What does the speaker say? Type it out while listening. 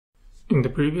In the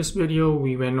previous video,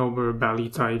 we went over value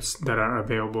types that are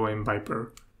available in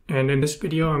Vyper. And in this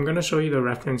video, I'm going to show you the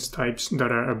reference types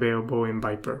that are available in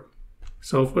Vyper.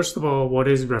 So first of all, what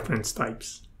is reference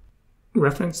types?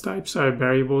 Reference types are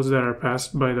variables that are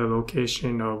passed by the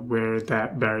location of where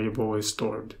that variable is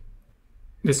stored.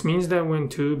 This means that when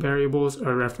two variables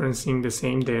are referencing the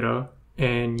same data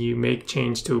and you make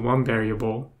change to one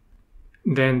variable,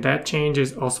 then that change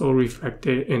is also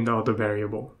reflected in the other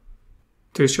variable.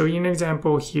 To show you an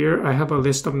example, here I have a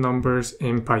list of numbers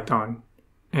in Python.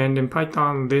 And in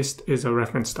Python, list is a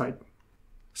reference type.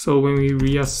 So when we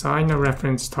reassign a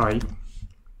reference type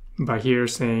by here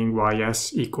saying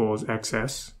ys equals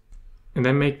xs, and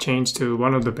then make change to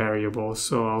one of the variables,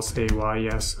 so I'll say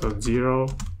ys of 0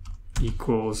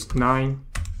 equals 9,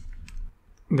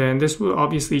 then this will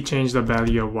obviously change the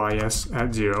value of ys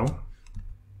at 0.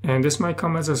 And this might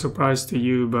come as a surprise to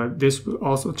you, but this will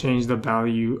also change the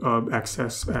value of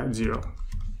xs at 0.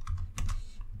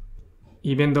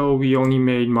 Even though we only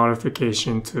made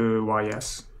modification to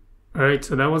ys. Alright,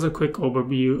 so that was a quick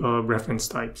overview of reference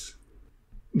types.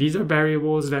 These are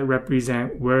variables that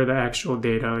represent where the actual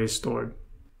data is stored.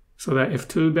 So that if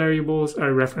two variables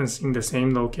are referencing the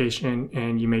same location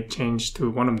and you make change to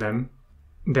one of them,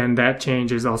 then that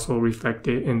change is also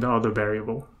reflected in the other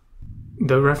variable.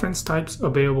 The reference types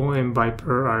available in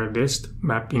Vyper are list,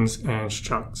 mappings, and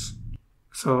structs.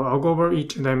 So I'll go over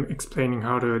each of them explaining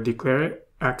how to declare it,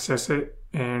 access it,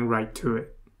 and write to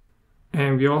it.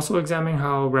 And we also examine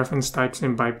how reference types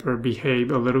in Vyper behave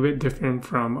a little bit different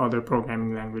from other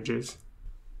programming languages.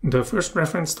 The first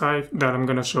reference type that I'm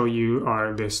going to show you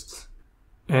are lists.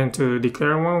 And to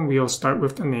declare one, we'll start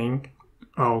with the name.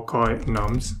 I'll call it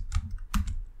nums.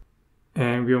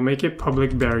 And we'll make it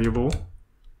public variable.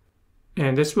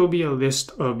 And this will be a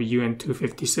list of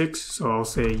uint256, so I'll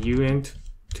say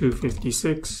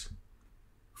uint256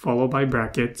 followed by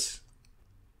brackets.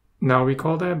 Now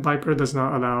recall that Vyper does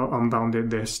not allow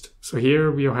unbounded list, so here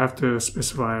we'll have to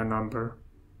specify a number,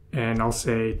 and I'll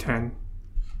say 10.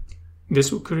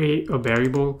 This will create a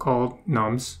variable called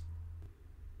nums,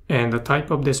 and the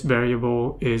type of this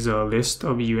variable is a list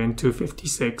of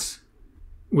uint256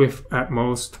 with at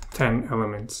most 10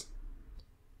 elements.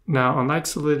 Now, unlike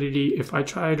Solidity, if I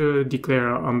try to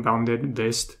declare an unbounded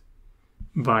list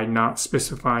by not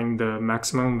specifying the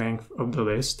maximum length of the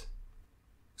list,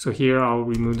 so here I'll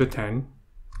remove the 10.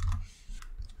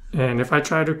 And if I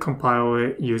try to compile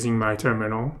it using my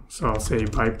terminal, so I'll say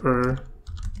Vyper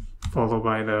followed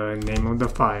by the name of the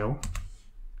file,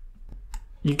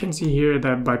 you can see here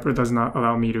that Vyper does not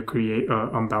allow me to create an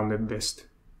unbounded list.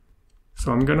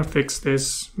 So I'm going to fix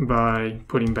this by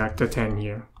putting back the 10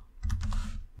 here.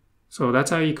 So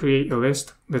that's how you create a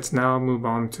list. Let's now move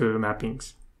on to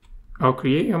mappings. I'll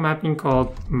create a mapping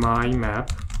called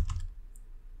myMap,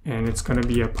 and it's going to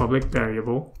be a public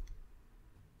variable.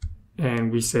 And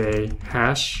we say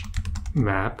hash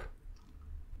map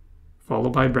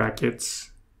followed by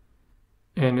brackets.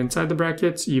 And inside the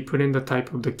brackets, you put in the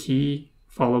type of the key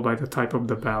followed by the type of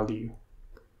the value.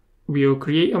 We'll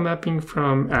create a mapping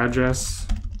from address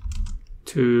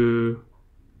to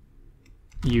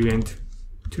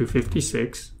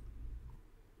uint256,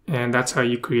 and that's how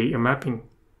you create a mapping.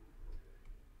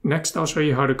 Next, I'll show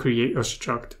you how to create a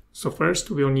struct. So first,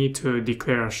 we'll need to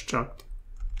declare a struct.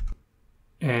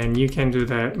 And you can do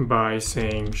that by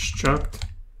saying struct.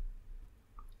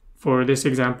 For this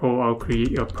example, I'll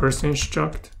create a person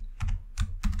struct.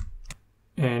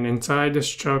 And inside the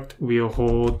struct, we'll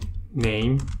hold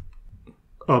name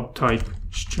of type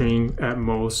string at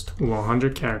most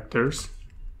 100 characters.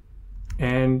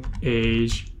 And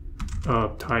age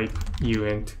of type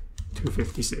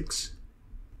uint256.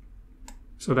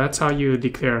 So that's how you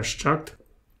declare a struct.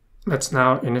 Let's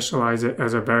now initialize it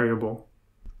as a variable.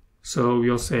 So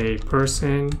we'll say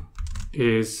person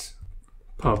is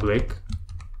public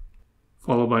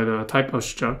followed by the type of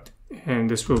struct, and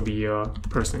this will be a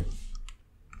person.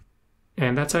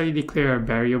 And that's how you declare a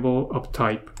variable of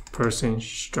type person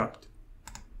struct.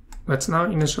 Let's now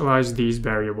initialize these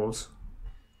variables.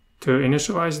 To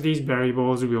initialize these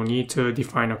variables, we'll need to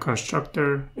define a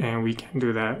constructor, and we can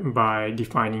do that by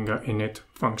defining an init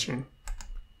function.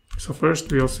 So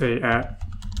first we'll say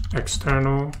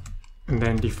 @external, and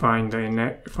then define the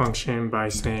init function by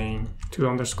saying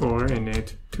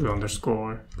to_init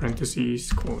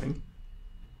 (parentheses:) .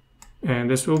 And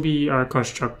this will be our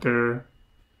constructor,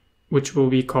 which will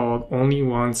be called only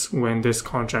once when this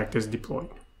contract is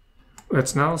deployed.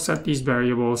 Let's now set these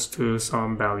variables to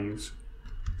some values.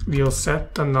 We'll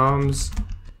set the nums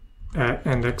at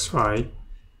index5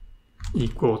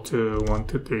 equal to 1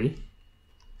 to 3.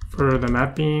 For the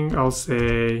mapping, I'll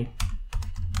say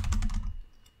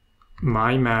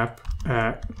my map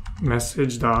at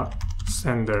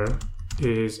message.sender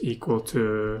is equal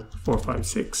to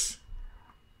 456.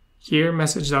 Here,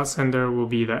 message.sender will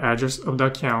be the address of the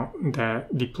account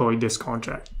that deployed this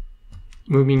contract.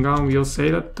 Moving on, we'll say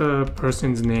that the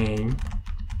person's name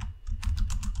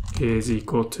is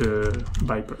equal to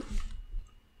Vyper.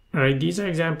 Alright, these are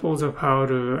examples of how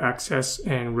to access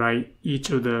and write each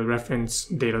of the reference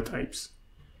data types.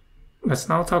 Let's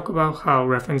now talk about how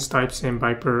reference types in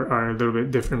Vyper are a little bit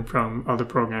different from other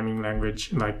programming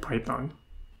language like Python.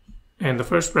 And the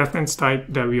first reference type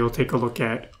that we'll take a look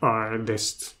at are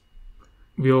lists.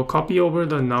 We'll copy over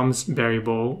the nums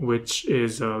variable, which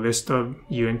is a list of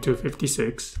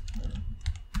uint256,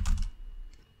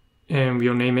 and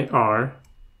we'll name it R.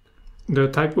 The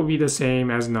type will be the same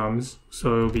as nums,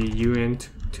 so it will be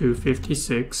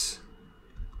uint256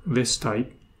 list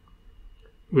type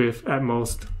with at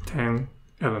most 10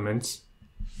 elements.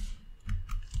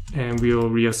 And we'll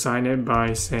reassign it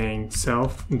by saying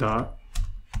self.nums.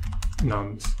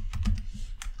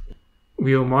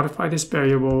 We'll modify this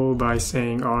variable by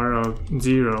saying R of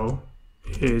 0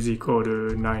 is equal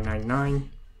to 999.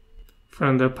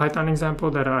 From the Python example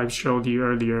that I showed you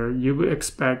earlier, you would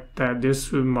expect that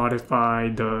this would modify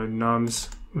the nums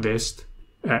list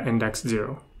at index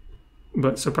 0.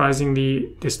 But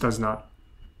surprisingly, this does not.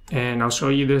 And I'll show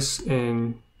you this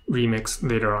in Remix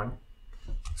later on.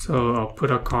 So I'll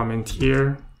put a comment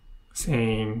here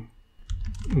saying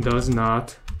does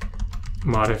not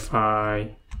modify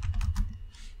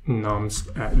nums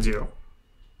at 0.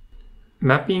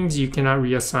 Mappings, you cannot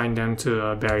reassign them to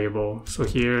a variable. So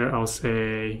here I'll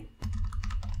say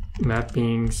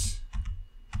mappings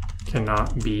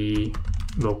cannot be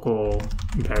local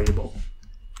variable.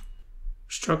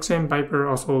 Structs in Vyper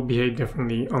also behave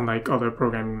differently, unlike other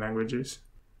programming languages.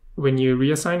 When you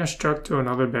reassign a struct to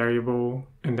another variable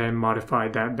and then modify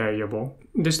that variable,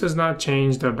 this does not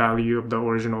change the value of the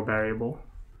original variable.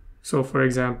 So for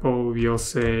example, we'll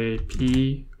say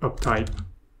p of type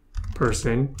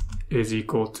person is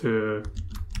equal to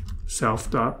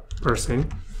self.person.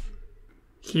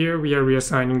 Here we are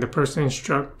reassigning the person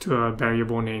struct to a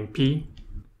variable named p,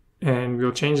 and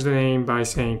we'll change the name by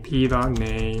saying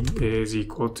p.name is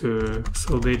equal to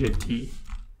solidity.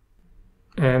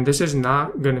 And this is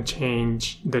not going to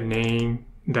change the name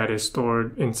that is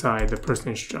stored inside the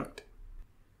person struct.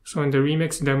 So in the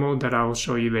Remix demo that I will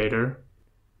show you later,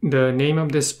 the name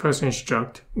of this person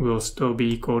struct will still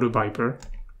be equal to Vyper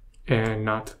and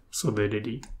not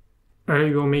solidity.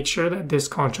 Alright, we'll make sure that this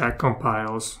contract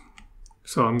compiles.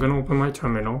 So I'm going to open my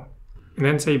terminal and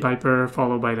then say Vyper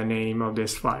followed by the name of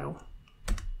this file.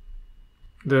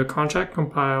 The contract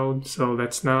compiled, so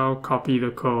let's now copy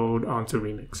the code onto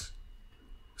Remix.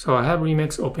 So I have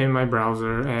Remix open in my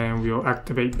browser and we'll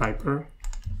activate Vyper.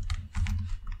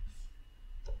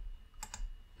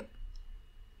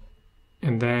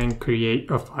 And then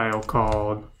create a file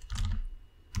called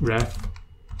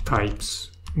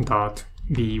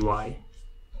reftypes.vy.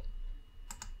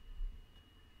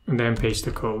 And then paste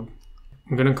the code.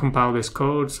 I'm going to compile this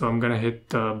code, so I'm going to hit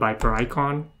the Vyper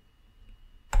icon,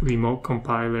 remote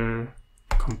compiler,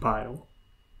 compile.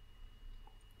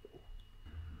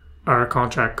 Our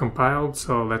contract compiled,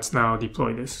 so let's now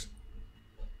deploy this.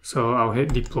 So I'll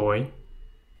hit deploy,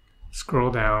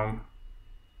 scroll down.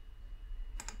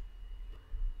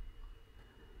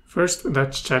 First,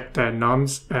 let's check that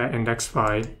nums at index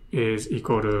 5 is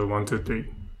equal to 123.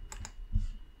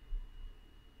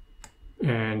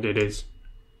 And it is.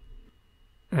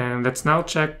 And let's now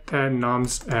check that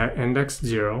nums at index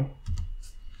 0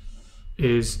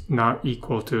 is not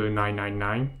equal to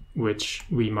 999, which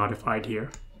we modified here.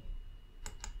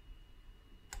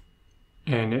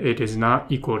 And it is not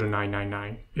equal to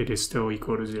 999, it is still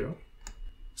equal to 0.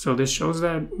 So this shows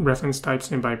that reference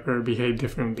types in Vyper behave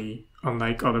differently,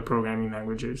 unlike other programming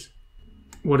languages.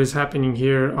 What is happening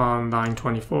here on line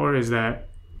 24 is that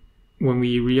when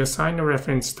we reassign a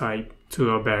reference type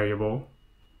to a variable,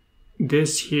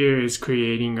 this here is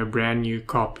creating a brand new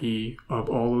copy of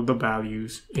all of the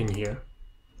values in here.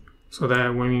 So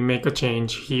that when we make a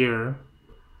change here,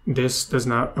 this does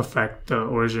not affect the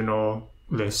original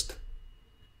list.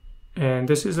 And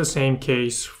this is the same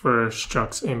case for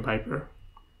structs in Vyper.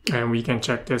 And we can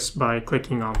check this by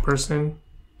clicking on person.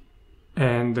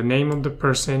 And the name of the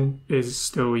person is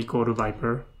still equal to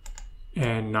Vyper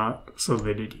and not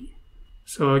solidity.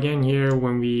 So again here,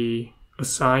 when we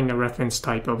assign a reference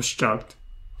type of struct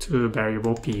to a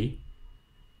variable p,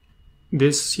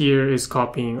 this here is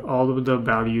copying all of the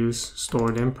values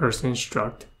stored in person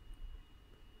struct,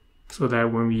 so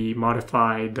that when we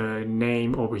modify the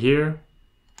name over here,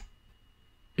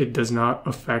 it does not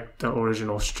affect the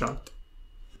original struct.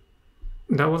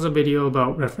 That was a video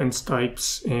about reference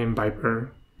types in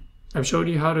Vyper. I've showed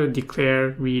you how to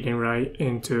declare, read, and write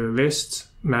into lists,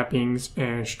 mappings,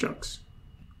 and structs.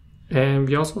 And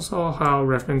we also saw how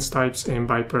reference types in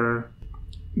Vyper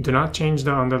do not change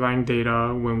the underlying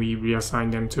data when we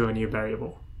reassign them to a new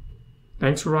variable.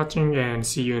 Thanks for watching and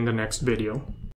see you in the next video.